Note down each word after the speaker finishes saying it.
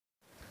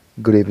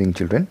Good evening,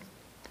 children.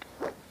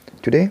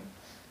 Today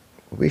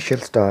we shall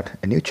start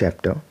a new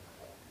chapter,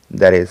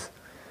 that is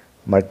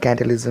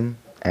mercantilism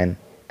and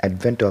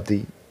advent of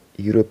the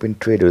European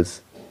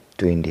traders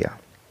to India.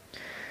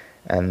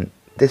 And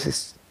this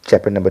is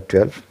chapter number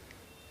 12,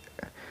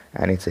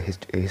 and it's a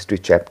history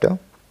chapter.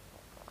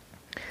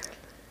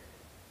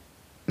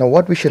 Now,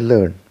 what we shall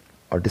learn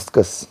or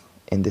discuss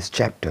in this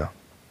chapter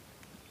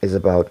is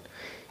about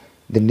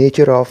the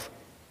nature of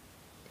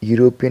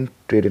European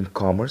trade and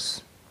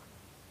commerce,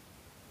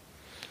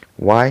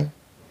 why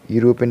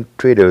European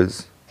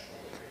traders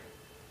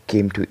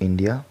came to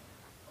India.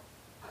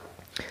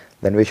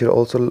 Then we should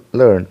also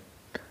learn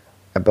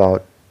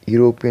about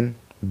European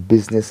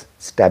business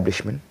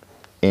establishment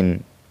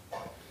in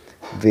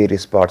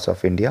various parts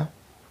of India.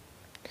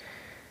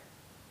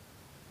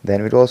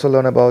 Then we'll also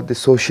learn about the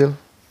social,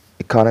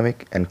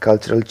 economic and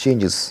cultural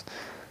changes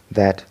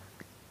that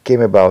came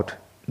about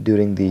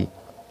during the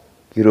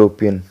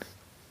European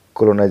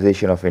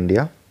colonization of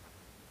India,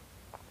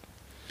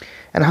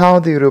 and how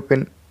the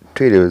European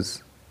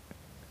traders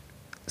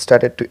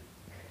started to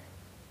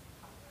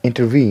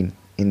intervene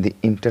in the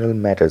internal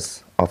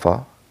matters of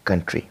our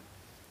country,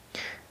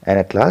 and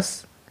at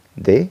last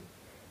they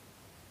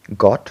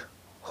got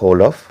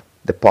hold of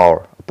the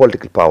power,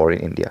 political power in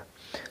India.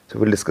 So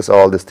we'll discuss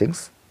all these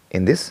things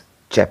in this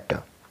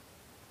chapter.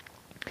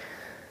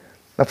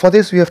 Now for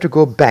this we have to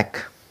go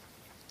back.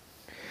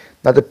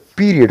 Now the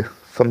period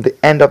from the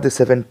end of the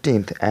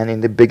 17th and in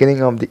the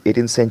beginning of the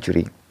 18th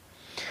century.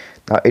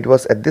 Now it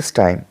was at this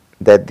time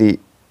that the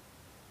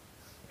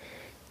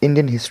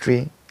Indian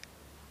history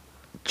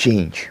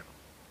changed,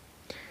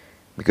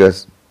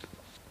 because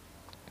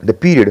the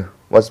period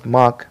was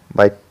marked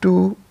by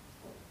two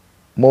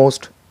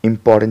most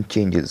important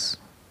changes.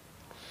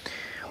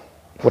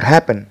 What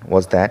happened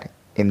was that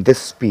in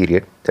this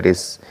period, that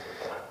is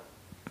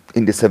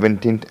in the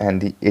 17th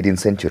and the 18th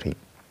century,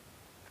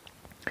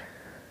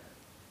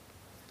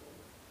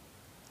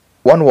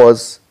 one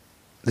was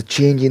the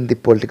change in the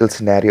political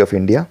scenario of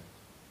India,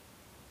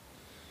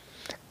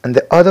 and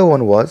the other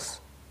one was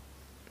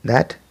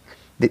that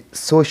the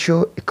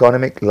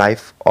socio-economic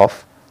life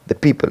of the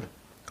people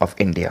of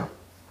India.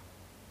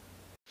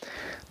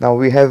 Now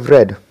we have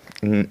read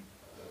in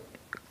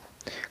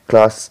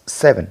class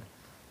 7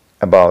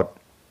 about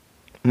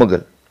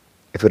Mughal,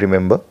 if you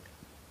remember,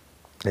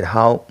 that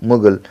how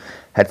Mughal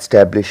had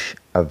established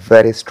a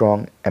very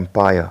strong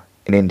empire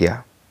in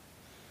India,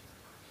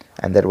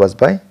 and that was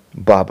by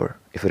Babur,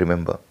 if you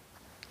remember.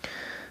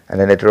 And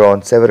then later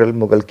on several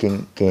Mughal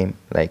kings came,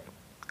 like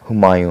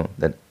Humayun,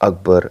 then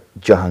Akbar,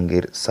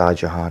 Jahangir, Shah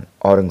Jahan,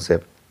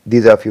 Aurangzeb.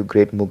 These are a few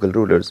great Mughal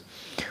rulers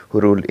who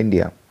ruled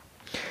India.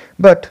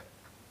 But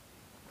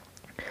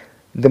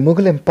the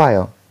Mughal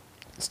empire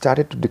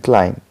started to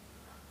decline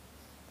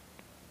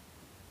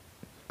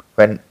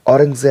when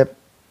Aurangzeb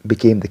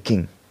became the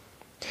king,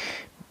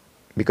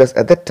 because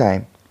at that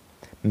time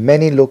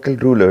many local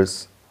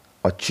rulers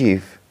or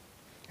chief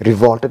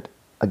revolted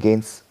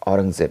against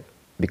Aurangzeb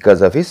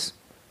because of his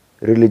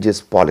religious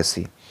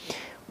policy,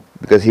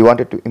 because he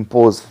wanted to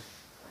impose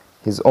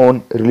his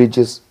own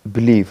religious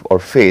belief or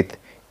faith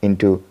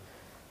into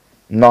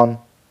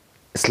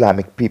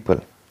non-Islamic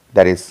people,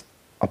 that is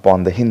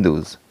upon the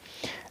Hindus,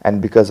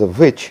 and because of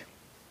which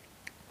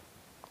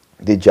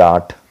the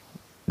Jat,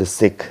 the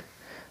Sikh,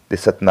 the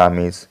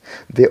Satnamis,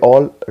 they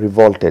all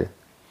revolted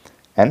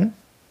and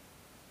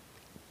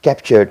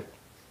captured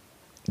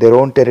their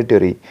own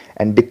territory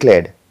and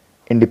declared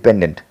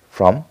independent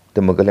from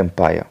the Mughal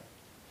Empire.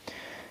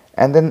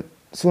 And then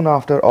soon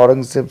after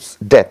Aurangzeb's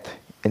death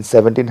in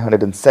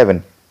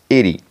 1707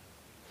 AD,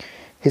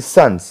 his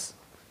sons,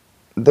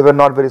 they were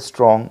not very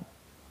strong,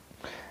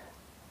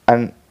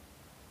 and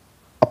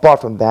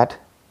apart from that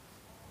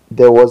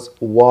there was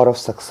war of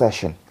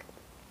succession.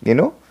 You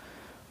know,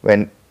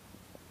 when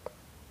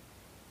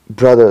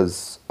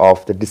brothers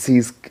of the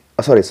deceased,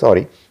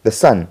 the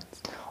sons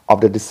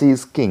of the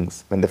deceased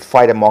kings, when they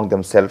fight among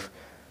themselves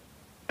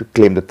to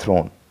claim the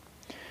throne.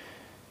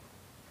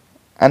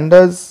 And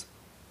thus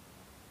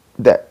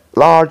the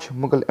large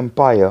Mughal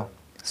empire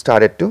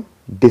started to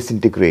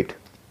disintegrate,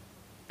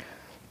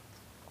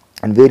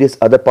 and various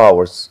other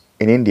powers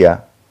in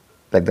India,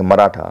 like the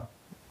Maratha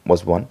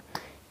was one,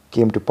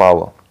 came to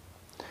power.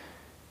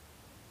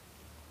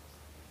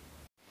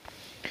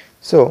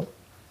 So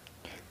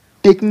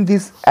taking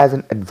this as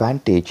an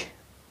advantage,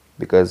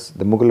 because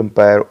the Mughal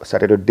empire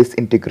started to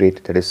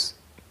disintegrate, that is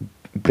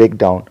break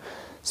down,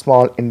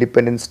 small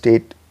independent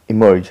state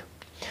emerge.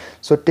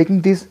 So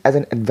taking this as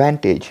an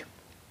advantage,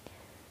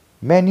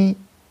 many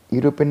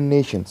European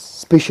nations,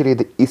 especially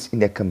the East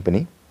India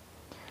Company,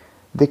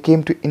 they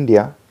came to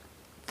India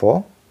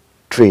for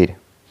trade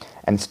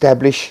and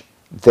establish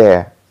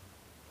their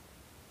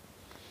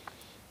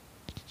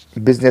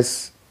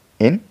business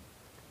in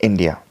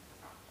India.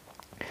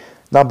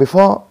 Now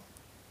before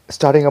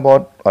starting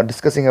about or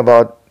discussing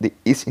about the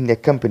East India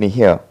Company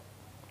here,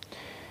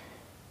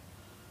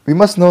 we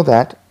must know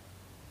that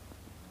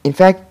in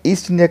fact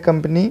East India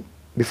Company,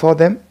 before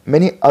them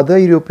many other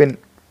European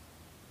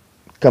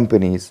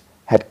companies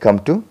had come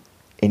to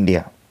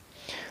India.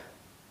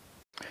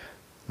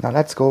 Now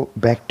let's go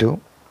back to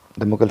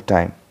the Mughal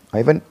time.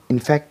 In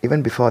fact,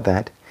 even before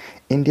that,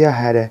 India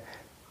had a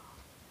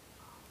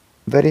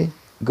very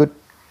good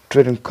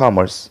trade and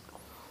commerce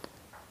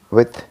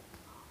with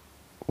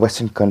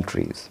Western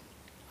countries.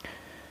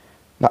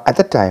 Now, at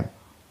that time,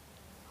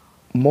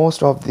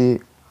 most of the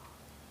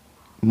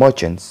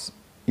merchants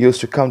used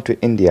to come to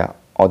India,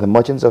 or the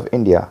merchants of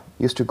India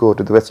used to go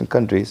to the Western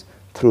countries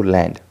through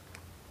land.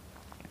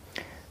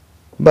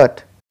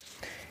 But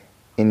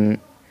in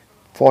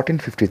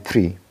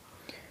 1453,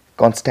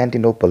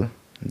 Constantinople,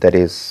 that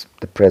is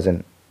the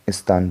present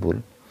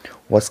Istanbul,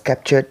 was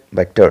captured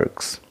by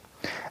Turks,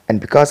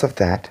 and because of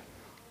that,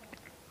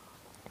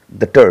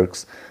 the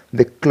Turks,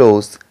 they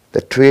closed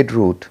the trade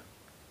route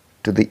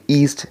to the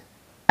east,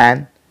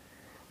 and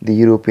the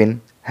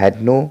European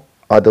had no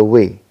other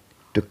way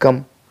to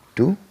come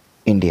to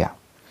India.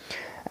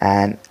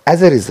 And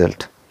as a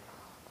result,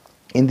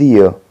 in the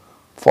year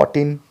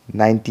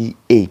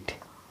 1498,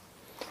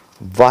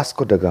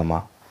 Vasco da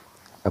Gama,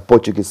 a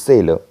Portuguese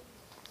sailor,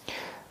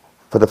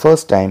 for the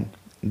first time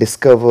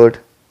discovered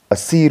a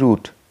sea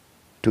route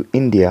to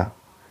India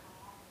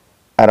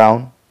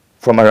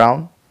from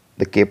around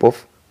the Cape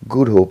of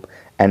Good Hope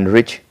and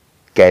reached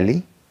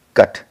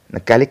Calicut. Now,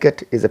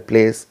 Calicut is a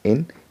place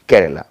in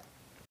Kerala.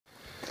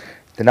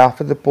 Then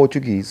after the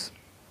Portuguese,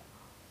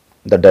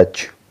 the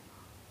Dutch,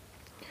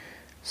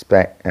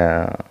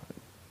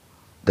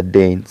 the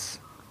Danes,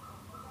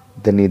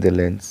 the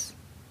Netherlands,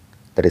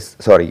 that is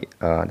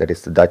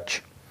the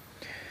Dutch.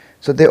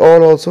 So they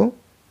all also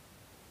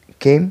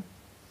came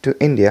to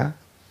India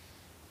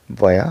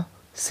via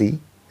sea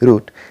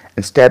route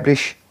and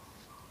established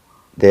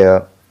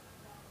their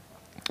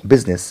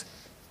business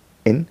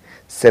in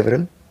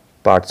several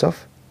parts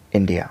of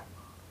India.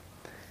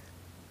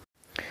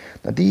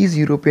 Now these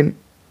European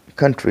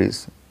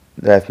countries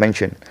that I've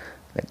mentioned,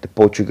 like the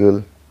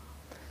Portugal,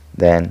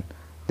 then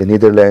the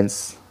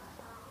Netherlands,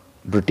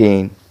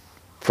 Britain,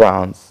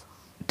 France,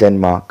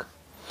 Denmark.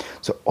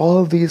 So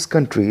all these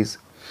countries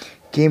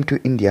came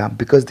to India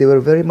because they were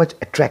very much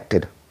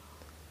attracted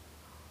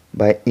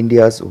by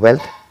India's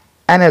wealth,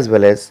 and as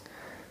well as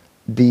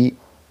the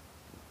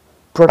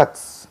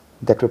products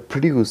that were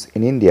produced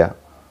in India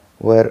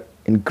were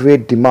in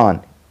great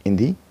demand in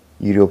the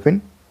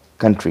European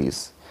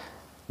countries.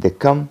 They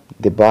come,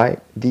 they buy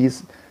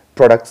these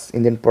products,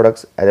 Indian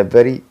products, at a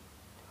very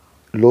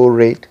low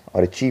rate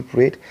or a cheap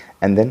rate,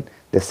 and then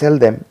they sell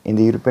them in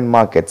the European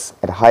markets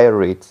at higher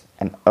rates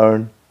and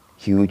earn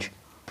huge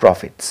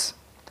profits.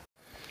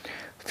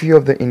 Few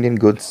of the Indian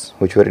goods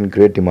which were in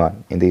great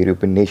demand in the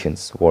European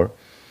nations were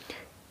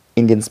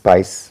Indian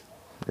spices,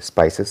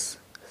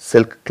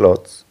 silk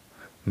cloths,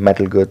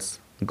 metal goods,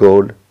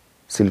 gold,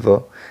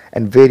 silver,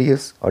 and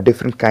various or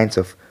different kinds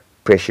of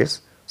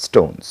precious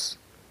stones.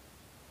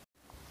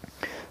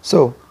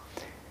 So,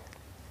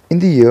 in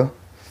the year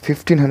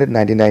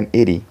 1599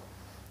 AD,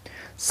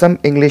 some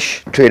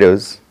English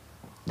traders,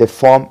 they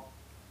formed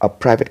a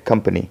private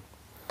company,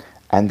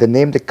 and they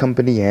named the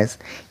company as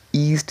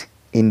East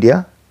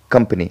India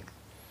Company.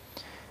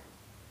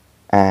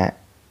 And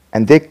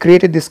they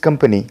created this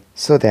company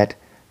so that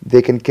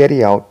they can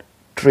carry out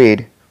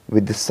trade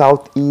with the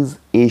Southeast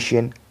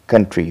Asian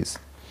countries.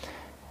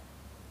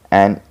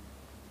 And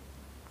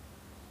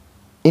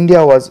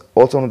India was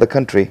also one of the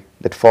country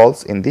that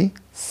falls in the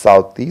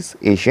Southeast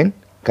Asian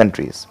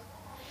countries.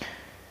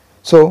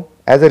 So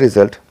as a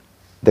result,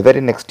 the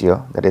very next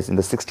year, that is in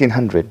the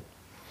 1600,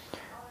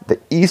 the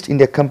East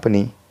India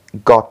Company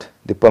got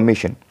the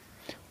permission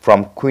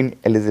from Queen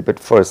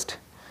Elizabeth I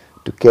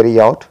to carry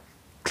out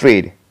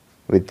trade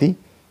with the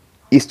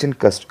eastern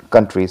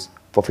countries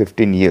for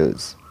 15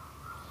 years.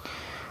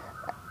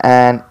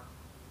 And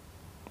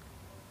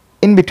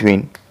in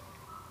between,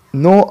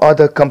 no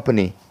other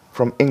company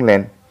from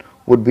England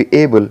would be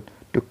able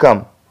to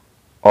come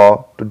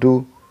or to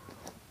do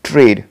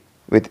trade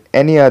with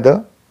any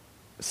other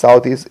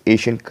Southeast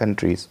Asian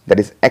countries, that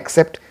is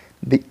except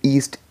the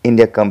East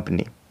India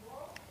Company.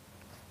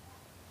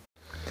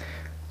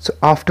 So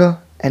after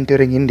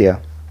entering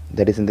India,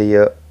 that is in the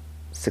year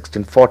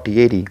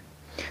 1640 AD,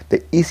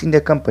 the East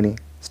India Company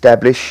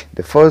established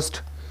the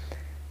first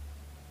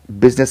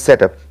business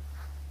setup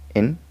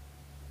in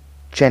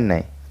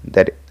Chennai,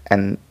 that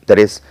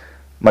is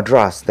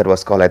Madras, that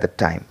was called at the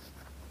time.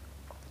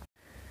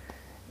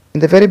 In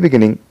the very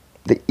beginning,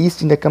 the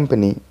East India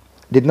Company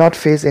did not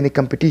face any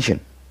competition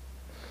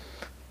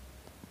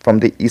from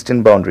the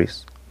eastern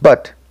boundaries,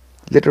 but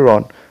later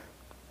on,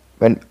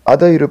 when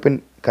other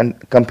European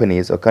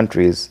companies or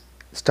countries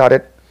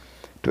started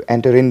to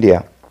enter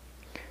India,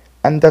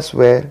 and that's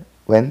when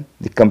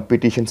the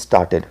competition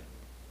started,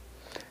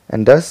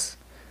 and thus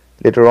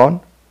later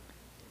on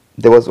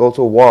there was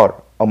also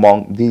war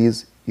among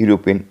these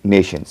European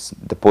nations,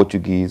 the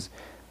Portuguese,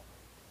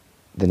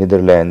 the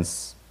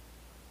Netherlands,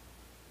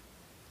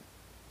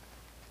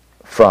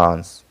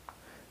 France.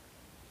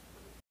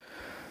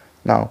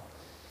 Now,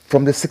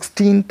 from the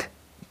 16th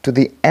to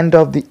the end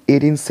of the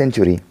 18th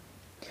century,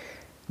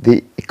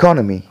 the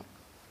economy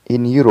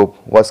in Europe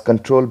was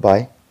controlled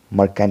by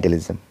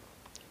mercantilism.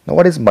 Now,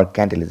 what is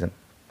mercantilism?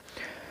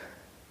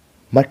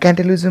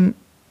 Mercantilism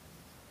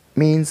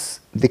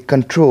means the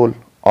control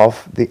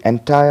of the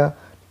entire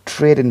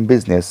trade and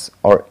business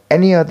or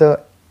any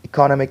other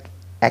economic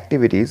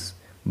activities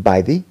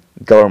by the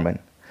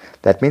government.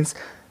 That means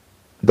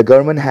the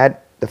government had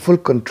the full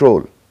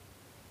control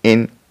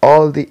in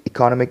all the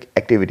economic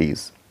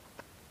activities.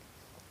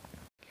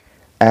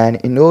 And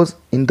in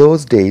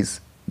those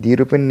days, the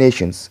European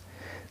nations,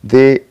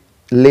 they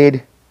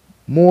laid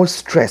more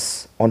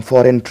stress on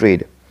foreign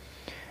trade,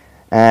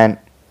 and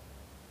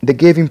they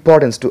gave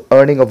importance to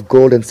earning of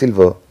gold and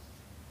silver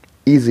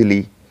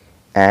easily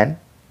and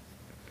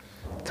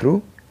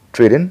through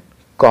trade and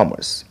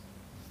commerce.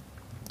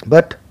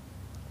 But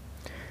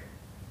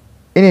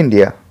in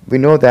India, we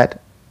know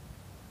that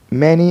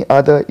many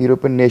other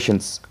European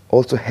nations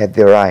also had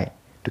their eye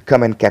to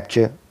come and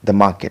capture the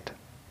market.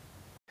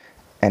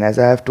 And as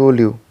I have told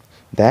you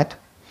that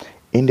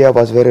India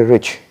was very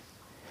rich,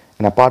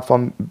 and apart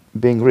from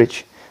being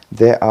rich,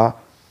 there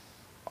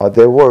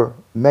were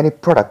many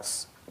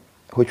products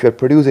which were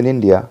produced in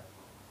India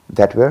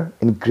that were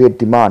in great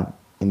demand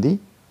in the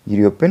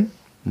European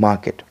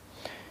market.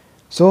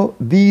 So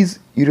these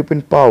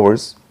European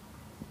powers,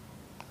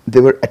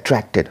 they were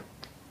attracted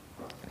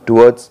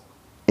towards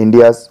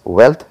India's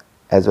wealth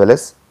as well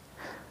as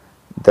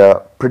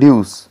the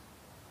produce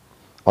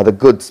or the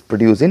goods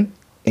produced in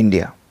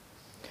India.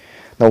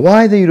 Now,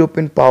 why the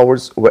European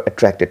powers were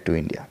attracted to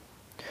India?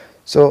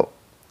 So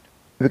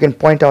we can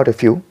point out a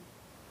few.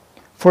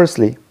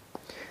 Firstly,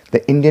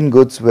 the Indian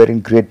goods were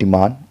in great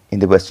demand in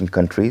the Western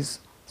countries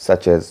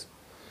such as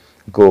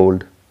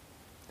gold,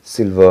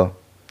 silver,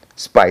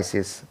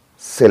 spices,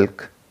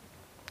 silk,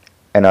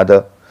 and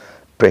other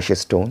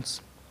precious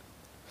stones.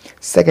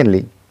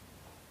 Secondly,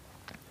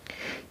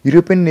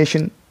 European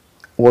nations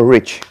were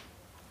rich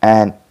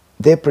and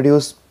they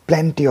produced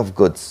plenty of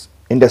goods,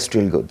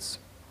 industrial goods.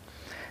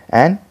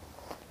 And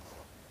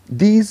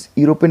these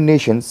European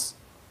nations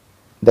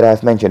that I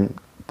have mentioned,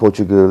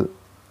 Portugal,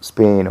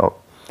 Spain, or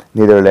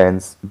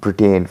Netherlands,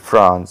 Britain,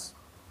 France,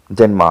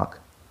 Denmark,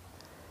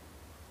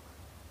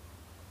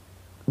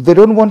 they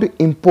don't want to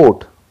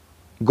import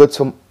goods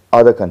from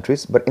other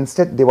countries, but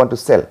instead they want to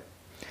sell.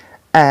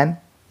 And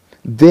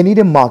they need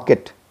a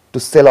market to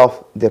sell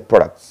off their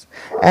products.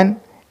 And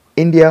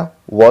India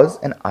was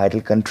an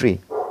ideal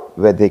country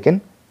where they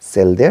can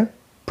sell their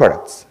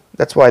products.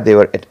 That's why they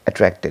were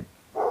attracted.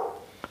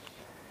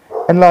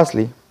 And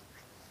lastly,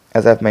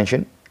 as I've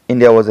mentioned,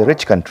 India was a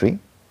rich country.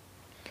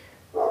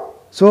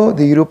 So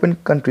the European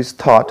countries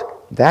thought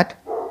that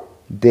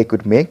they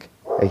could make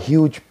a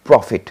huge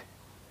profit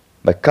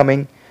by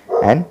coming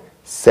and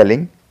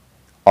selling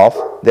off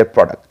their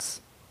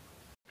products.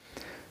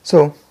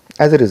 So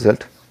as a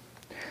result,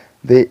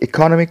 the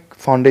economic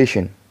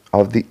foundation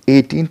of the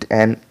 16th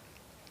and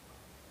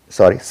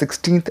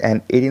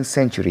 18th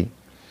century,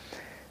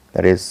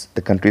 that is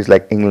the countries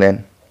like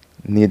England,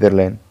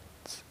 Netherlands,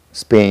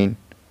 Spain,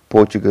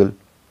 Portugal,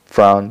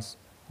 France,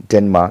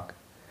 Denmark,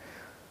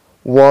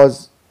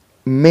 was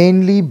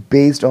mainly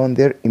based on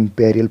their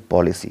imperial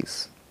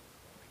policies.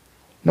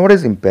 Now, what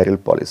is imperial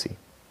policy?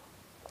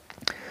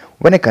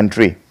 When a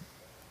country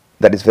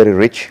that is very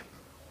rich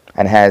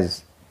and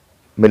has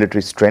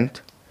military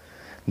strength,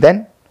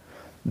 then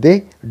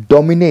they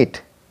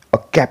dominate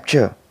or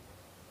capture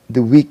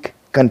the weak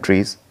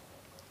countries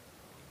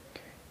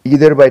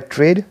either by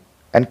trade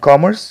and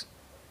commerce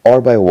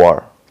or by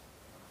war,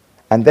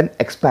 and then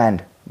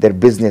expand their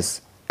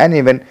business and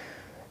even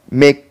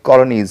make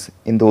colonies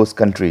in those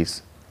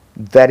countries.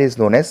 That is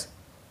known as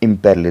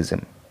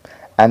imperialism.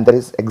 And that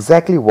is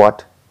exactly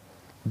what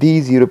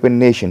these European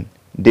nations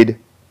did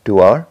to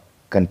our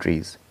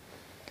countries.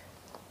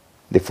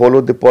 They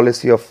followed the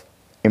policy of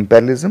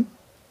imperialism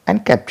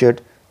and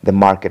captured the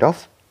market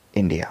of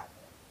India.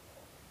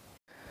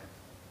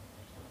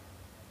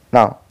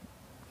 Now,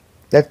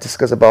 let's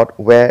discuss about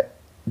where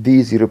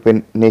these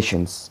European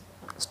nations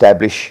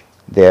establish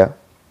their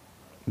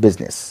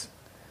business.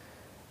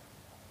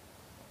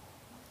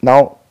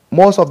 Now,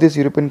 most of these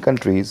European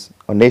countries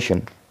or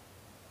nations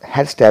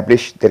had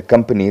established their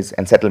companies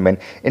and settlement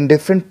in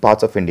different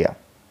parts of India.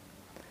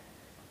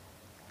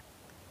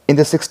 In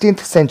the 16th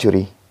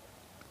century,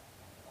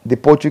 the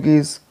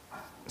Portuguese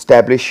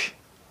established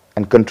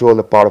and controlled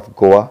a part of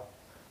Goa,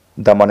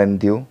 Daman and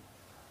Diu.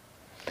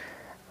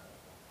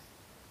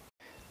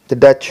 The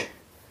Dutch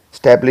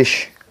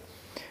established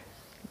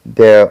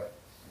their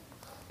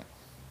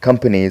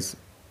companies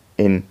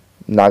in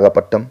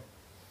Nagapattam,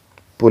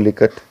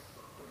 Pulicat,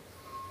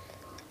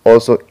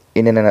 also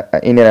in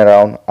and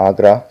around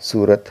Agra,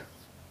 Surat,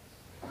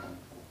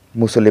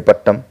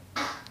 Musulipattam,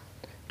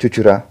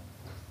 Chuchura.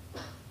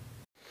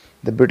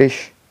 The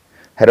British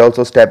had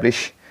also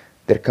established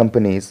their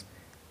companies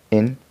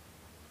in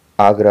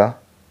Agra,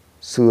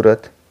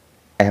 Surat,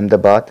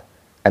 Ahmedabad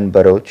and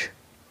Bharuch.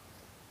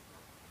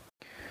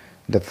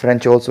 The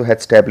French also had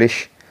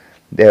established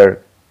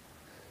their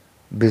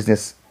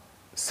business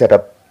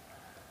setup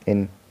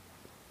in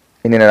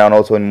and around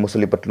also in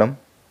Musulipatnam,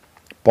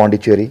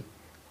 Pondicherry,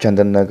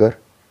 Chandannagar,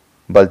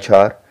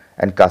 Balchar,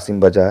 and Kasim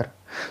Bajar.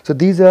 So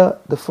these are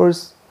the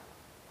first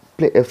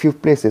a few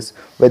places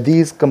where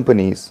these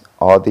companies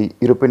or the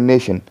European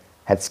nation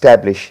had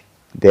established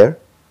their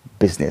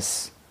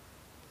business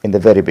in the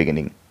very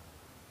beginning.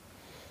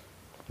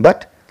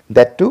 But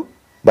that too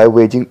by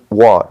waging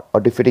war or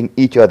defeating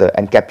each other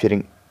and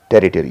capturing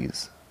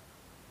territories.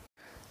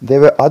 There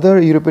were other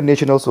European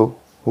nations also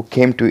who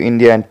came to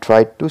India and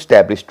tried to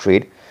establish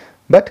trade,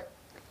 but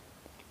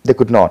they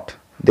could not.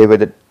 They were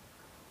the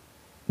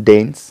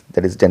Danes,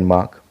 that is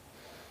Denmark,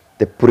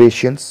 the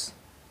Prussians,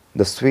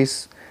 the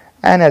Swiss,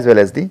 and as well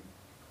as the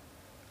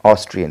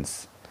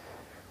Austrians.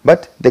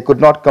 But they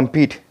could not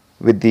compete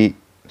with the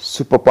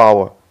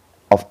superpower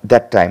of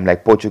that time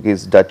like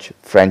Portuguese, Dutch,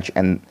 French,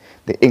 and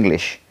the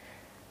English.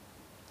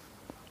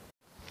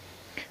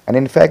 And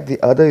in fact, the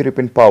other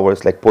European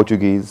powers like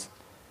Portuguese,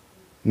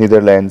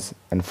 Netherlands,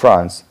 and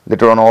France,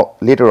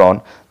 later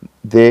on,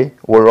 they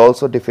were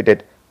also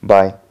defeated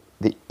by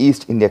the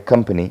East India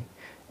Company,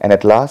 and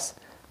at last,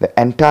 the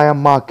entire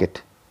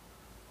market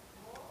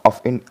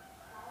of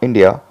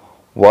India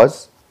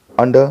was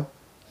under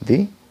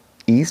the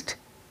East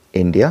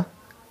India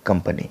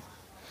Company.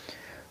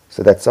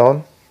 So that's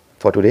all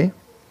for today.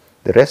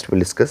 The rest we'll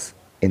discuss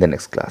in the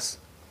next class.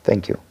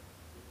 Thank you.